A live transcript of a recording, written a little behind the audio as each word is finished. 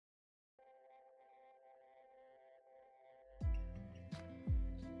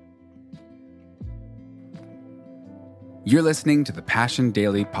You're listening to the Passion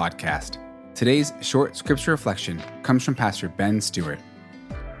Daily podcast. Today's short scripture reflection comes from Pastor Ben Stewart.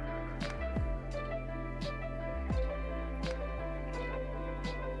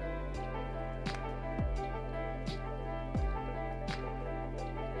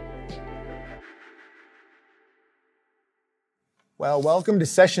 Well, welcome to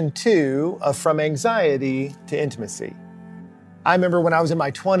session 2 of From Anxiety to Intimacy. I remember when I was in my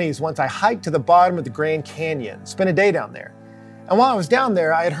 20s, once I hiked to the bottom of the Grand Canyon, spent a day down there. And while I was down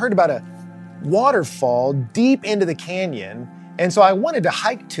there, I had heard about a waterfall deep into the canyon, and so I wanted to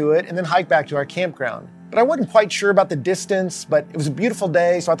hike to it and then hike back to our campground. But I wasn't quite sure about the distance, but it was a beautiful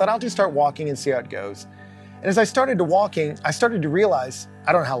day, so I thought I'll just start walking and see how it goes. And as I started walking, I started to realize,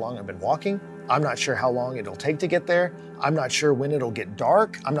 I don't know how long I've been walking. I'm not sure how long it'll take to get there. I'm not sure when it'll get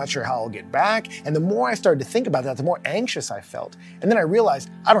dark. I'm not sure how I'll get back. And the more I started to think about that, the more anxious I felt. And then I realized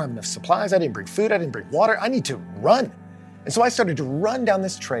I don't have enough supplies. I didn't bring food. I didn't bring water. I need to run. And so I started to run down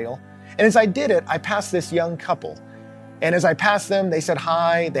this trail. And as I did it, I passed this young couple. And as I passed them, they said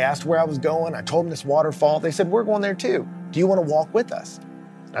hi. They asked where I was going. I told them this waterfall. They said, we're going there too. Do you want to walk with us?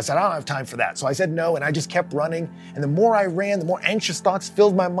 I said, I don't have time for that. So I said no, and I just kept running. And the more I ran, the more anxious thoughts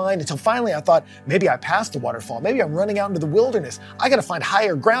filled my mind until finally I thought, maybe I passed the waterfall. Maybe I'm running out into the wilderness. I got to find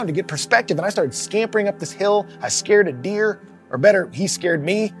higher ground to get perspective. And I started scampering up this hill. I scared a deer, or better, he scared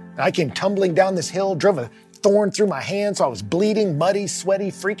me. And I came tumbling down this hill, drove a thorn through my hand, so I was bleeding, muddy,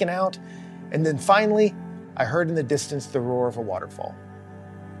 sweaty, freaking out. And then finally, I heard in the distance the roar of a waterfall.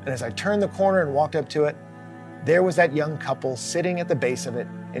 And as I turned the corner and walked up to it, there was that young couple sitting at the base of it,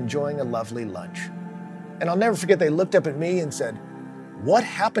 enjoying a lovely lunch. And I'll never forget, they looked up at me and said, what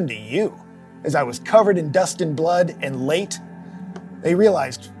happened to you? As I was covered in dust and blood and late, they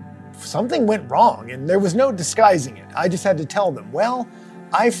realized something went wrong and there was no disguising it. I just had to tell them, well,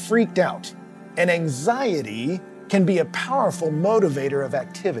 I freaked out. And anxiety can be a powerful motivator of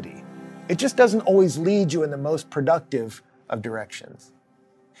activity. It just doesn't always lead you in the most productive of directions.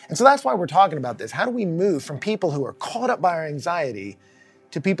 And so that's why we're talking about this. How do we move from people who are caught up by our anxiety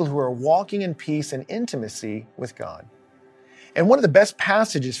to people who are walking in peace and intimacy with God? And one of the best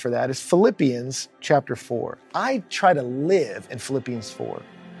passages for that is Philippians chapter 4. I try to live in Philippians 4,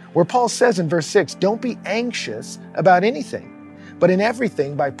 where Paul says in verse 6, don't be anxious about anything, but in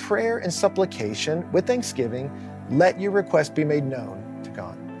everything by prayer and supplication with thanksgiving, let your request be made known to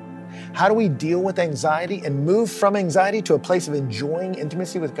God. How do we deal with anxiety and move from anxiety to a place of enjoying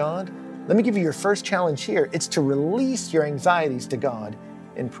intimacy with God? Let me give you your first challenge here. It's to release your anxieties to God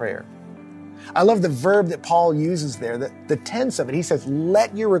in prayer. I love the verb that Paul uses there, the tense of it. He says,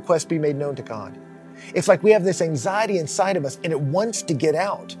 let your request be made known to God. It's like we have this anxiety inside of us and it wants to get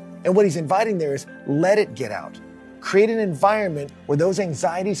out. And what he's inviting there is let it get out. Create an environment where those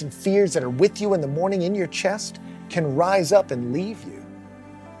anxieties and fears that are with you in the morning in your chest can rise up and leave you.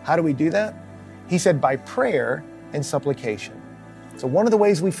 How do we do that? He said by prayer and supplication. So one of the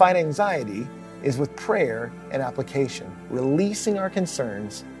ways we fight anxiety is with prayer and application, releasing our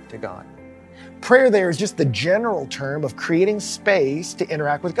concerns to God. Prayer there is just the general term of creating space to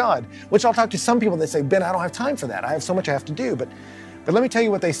interact with God, which I'll talk to some people that say, Ben, I don't have time for that. I have so much I have to do. But let me tell you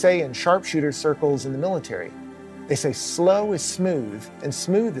what they say in sharpshooter circles in the military. They say slow is smooth and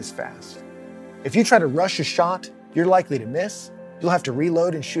smooth is fast. If you try to rush a shot, you're likely to miss. You'll have to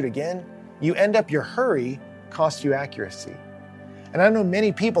reload and shoot again. You end up your hurry costs you accuracy. And I know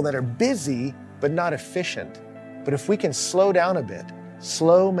many people that are busy but not efficient. But if we can slow down a bit,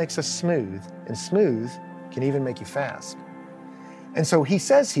 slow makes us smooth, and smooth can even make you fast. And so he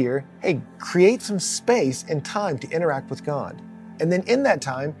says here, hey, create some space and time to interact with God. And then in that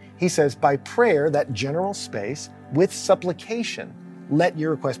time, he says, by prayer, that general space, with supplication, let your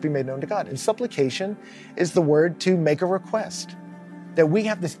request be made known to God. And supplication is the word to make a request. That we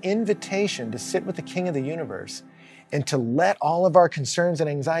have this invitation to sit with the King of the universe and to let all of our concerns and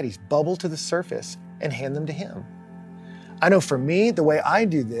anxieties bubble to the surface and hand them to Him. I know for me, the way I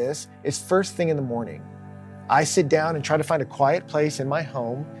do this is first thing in the morning. I sit down and try to find a quiet place in my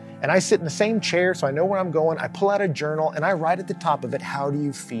home, and I sit in the same chair so I know where I'm going. I pull out a journal and I write at the top of it, how do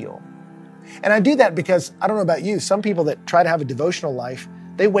you feel? And I do that because, I don't know about you, some people that try to have a devotional life,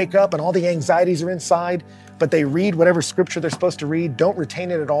 they wake up and all the anxieties are inside, but they read whatever scripture they're supposed to read, don't retain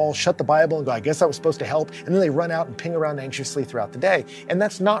it at all, shut the Bible and go, I guess that was supposed to help. And then they run out and ping around anxiously throughout the day. And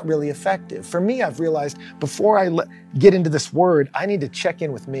that's not really effective. For me, I've realized before I get into this word, I need to check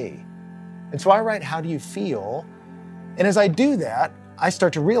in with me. And so I write, how do you feel? And as I do that, I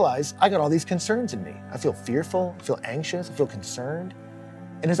start to realize I got all these concerns in me. I feel fearful, I feel anxious, I feel concerned.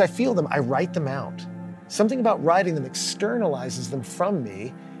 And as I feel them, I write them out. Something about writing them externalizes them from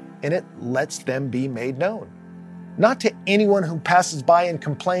me, and it lets them be made known. Not to anyone who passes by in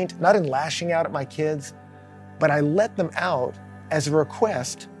complaint, not in lashing out at my kids, but I let them out as a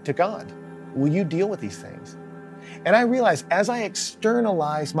request to God. Will you deal with these things? And I realize as I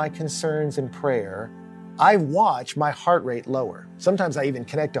externalize my concerns in prayer, I watch my heart rate lower. Sometimes I even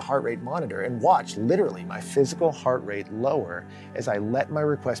connect a heart rate monitor and watch literally my physical heart rate lower as I let my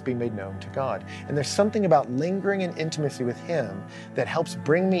request be made known to God. And there's something about lingering in intimacy with Him that helps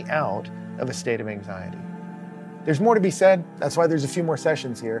bring me out of a state of anxiety. There's more to be said. That's why there's a few more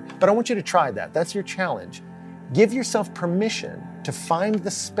sessions here. But I want you to try that. That's your challenge. Give yourself permission to find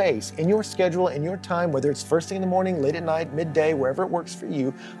the space in your schedule, in your time, whether it's first thing in the morning, late at night, midday, wherever it works for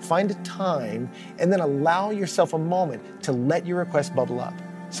you. Find a time and then allow yourself a moment to let your requests bubble up.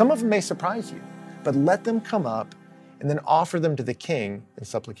 Some of them may surprise you, but let them come up and then offer them to the King in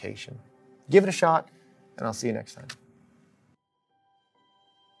supplication. Give it a shot, and I'll see you next time.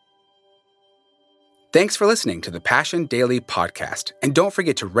 Thanks for listening to the Passion Daily Podcast. And don't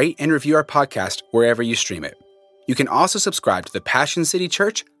forget to rate and review our podcast wherever you stream it. You can also subscribe to the Passion City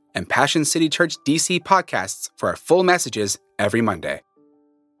Church and Passion City Church DC podcasts for our full messages every Monday.